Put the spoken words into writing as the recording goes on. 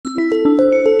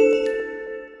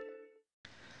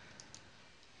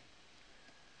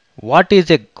What is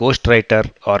a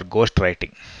ghostwriter or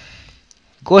ghostwriting?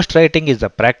 Ghostwriting is the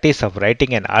practice of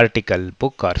writing an article,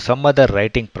 book, or some other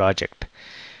writing project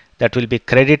that will be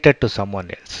credited to someone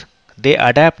else. They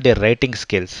adapt their writing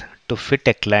skills to fit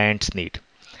a client's need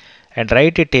and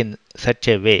write it in such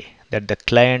a way that the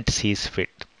client sees fit.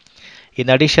 In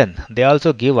addition, they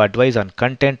also give advice on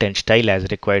content and style as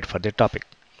required for the topic.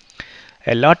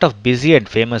 A lot of busy and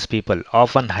famous people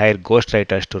often hire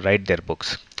ghostwriters to write their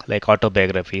books, like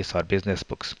autobiographies or business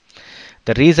books.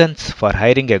 The reasons for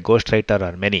hiring a ghostwriter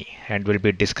are many and will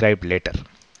be described later.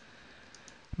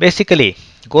 Basically,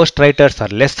 ghostwriters are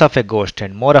less of a ghost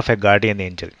and more of a guardian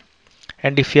angel.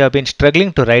 And if you have been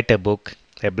struggling to write a book,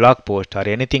 a blog post, or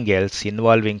anything else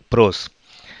involving prose,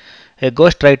 a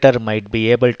ghostwriter might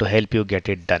be able to help you get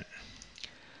it done.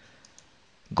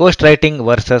 Ghostwriting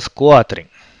versus co authoring.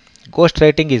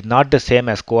 Ghostwriting is not the same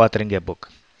as co authoring a book.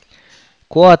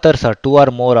 Co authors are two or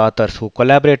more authors who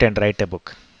collaborate and write a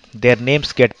book. Their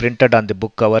names get printed on the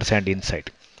book covers and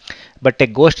inside. But a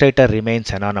ghostwriter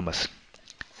remains anonymous.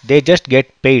 They just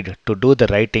get paid to do the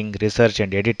writing, research,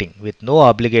 and editing with no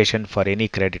obligation for any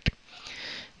credit.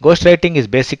 Ghostwriting is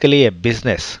basically a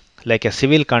business, like a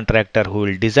civil contractor who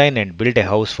will design and build a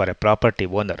house for a property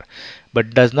owner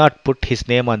but does not put his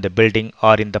name on the building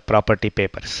or in the property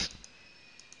papers.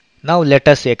 Now let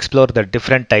us explore the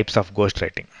different types of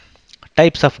ghostwriting.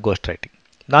 Types of ghostwriting.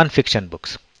 Non-fiction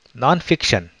books.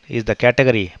 Non-fiction is the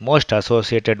category most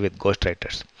associated with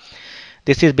ghostwriters.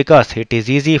 This is because it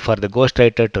is easy for the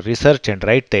ghostwriter to research and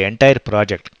write the entire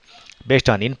project based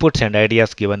on inputs and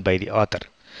ideas given by the author.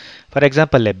 For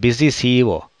example, a busy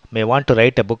CEO may want to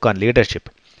write a book on leadership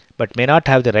but may not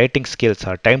have the writing skills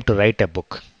or time to write a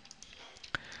book.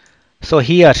 So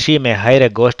he or she may hire a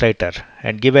ghostwriter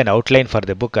and give an outline for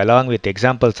the book along with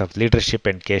examples of leadership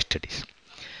and case studies.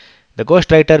 The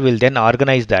ghostwriter will then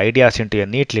organize the ideas into a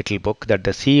neat little book that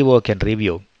the CEO can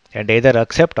review and either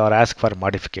accept or ask for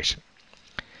modification.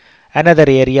 Another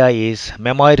area is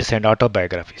memoirs and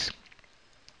autobiographies.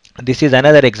 This is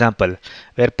another example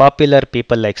where popular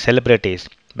people like celebrities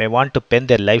may want to pen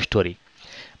their life story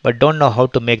but don't know how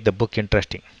to make the book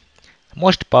interesting.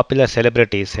 Most popular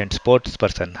celebrities and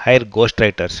sportspersons hire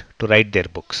ghostwriters to write their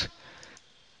books.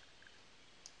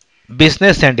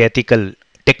 Business and ethical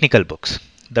technical books.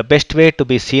 The best way to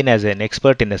be seen as an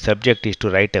expert in a subject is to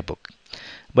write a book.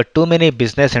 But too many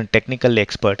business and technical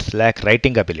experts lack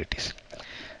writing abilities.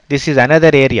 This is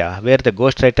another area where the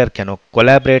ghostwriter can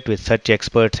collaborate with such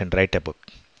experts and write a book.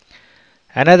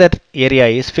 Another area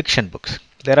is fiction books.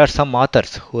 There are some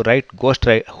authors who hire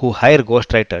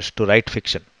ghostwriters to write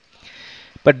fiction.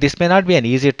 But this may not be an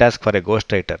easy task for a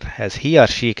ghostwriter as he or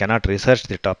she cannot research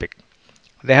the topic.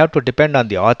 They have to depend on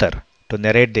the author to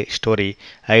narrate the story,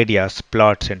 ideas,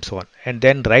 plots, and so on, and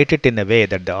then write it in a way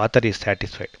that the author is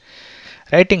satisfied.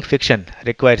 Writing fiction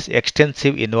requires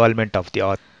extensive involvement of the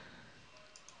author.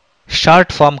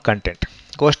 Short form content.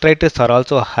 Ghostwriters are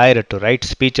also hired to write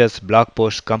speeches, blog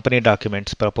posts, company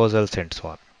documents, proposals, and so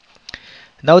on.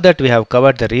 Now that we have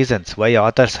covered the reasons why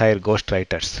authors hire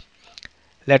ghostwriters,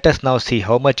 let us now see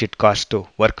how much it costs to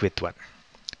work with one.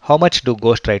 How much do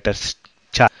ghostwriters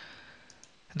charge?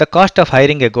 The cost of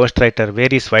hiring a ghostwriter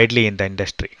varies widely in the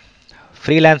industry.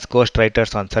 Freelance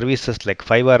ghostwriters on services like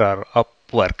Fiverr or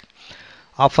Upwork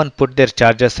often put their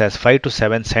charges as 5 to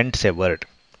 7 cents a word,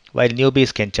 while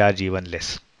newbies can charge even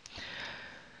less.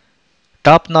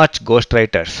 Top notch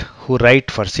ghostwriters who write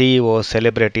for CEOs,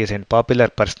 celebrities, and popular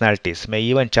personalities may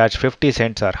even charge 50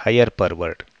 cents or higher per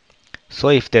word. So,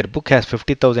 if their book has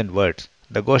 50,000 words,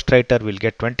 the ghostwriter will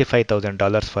get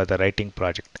 $25,000 for the writing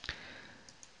project.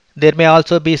 There may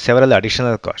also be several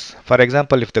additional costs. For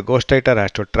example, if the ghostwriter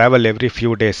has to travel every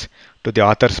few days to the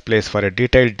author's place for a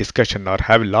detailed discussion or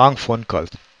have long phone calls,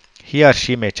 he or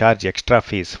she may charge extra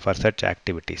fees for such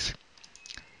activities.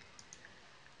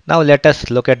 Now let us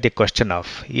look at the question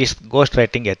of is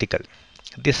ghostwriting ethical?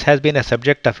 This has been a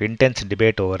subject of intense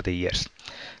debate over the years.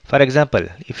 For example,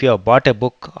 if you have bought a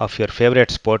book of your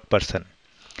favorite sport person,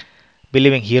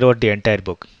 believing he wrote the entire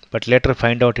book, but later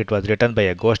find out it was written by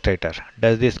a ghostwriter,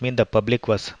 does this mean the public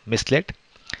was misled?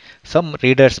 Some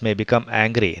readers may become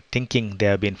angry thinking they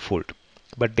have been fooled,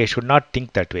 but they should not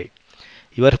think that way.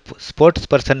 Your sports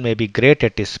person may be great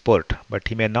at his sport, but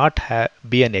he may not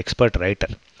be an expert writer.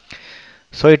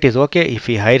 So it is okay if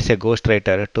he hires a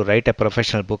ghostwriter to write a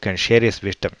professional book and share his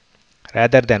wisdom,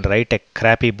 rather than write a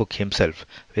crappy book himself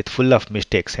with full of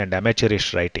mistakes and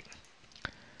amateurish writing.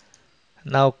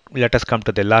 Now let us come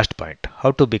to the last point,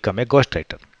 how to become a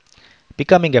ghostwriter.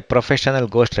 Becoming a professional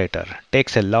ghostwriter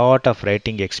takes a lot of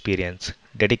writing experience,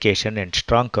 dedication and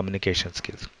strong communication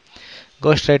skills.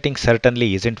 Ghostwriting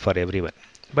certainly isn't for everyone.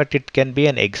 but it can be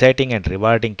an exciting and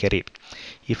rewarding career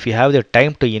if you have the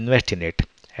time to invest in it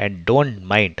and don't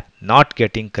mind not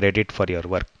getting credit for your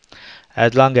work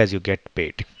as long as you get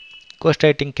paid.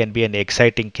 Ghostwriting can be an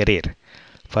exciting career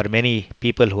for many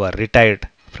people who are retired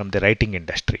from the writing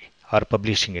industry or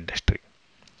publishing industry.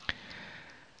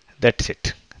 That's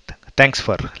it. Thanks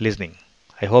for listening.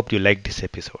 I hope you liked this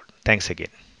episode. Thanks again.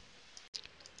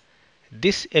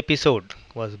 This episode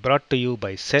was brought to you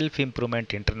by Self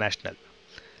Improvement International,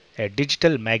 a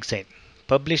digital magazine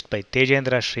published by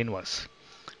Tejendra Srinivas,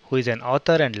 who is an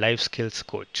author and life skills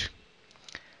coach.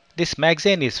 This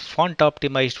magazine is font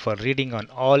optimized for reading on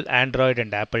all Android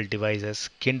and Apple devices,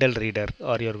 Kindle Reader,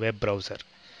 or your web browser.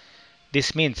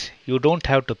 This means you don't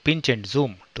have to pinch and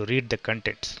zoom to read the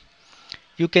contents.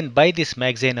 You can buy this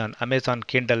magazine on Amazon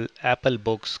Kindle, Apple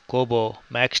Books, Kobo,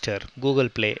 Maxter, Google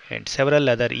Play, and several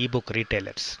other ebook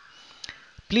retailers.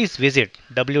 Please visit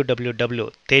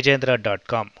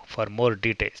www.tejendra.com for more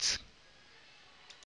details.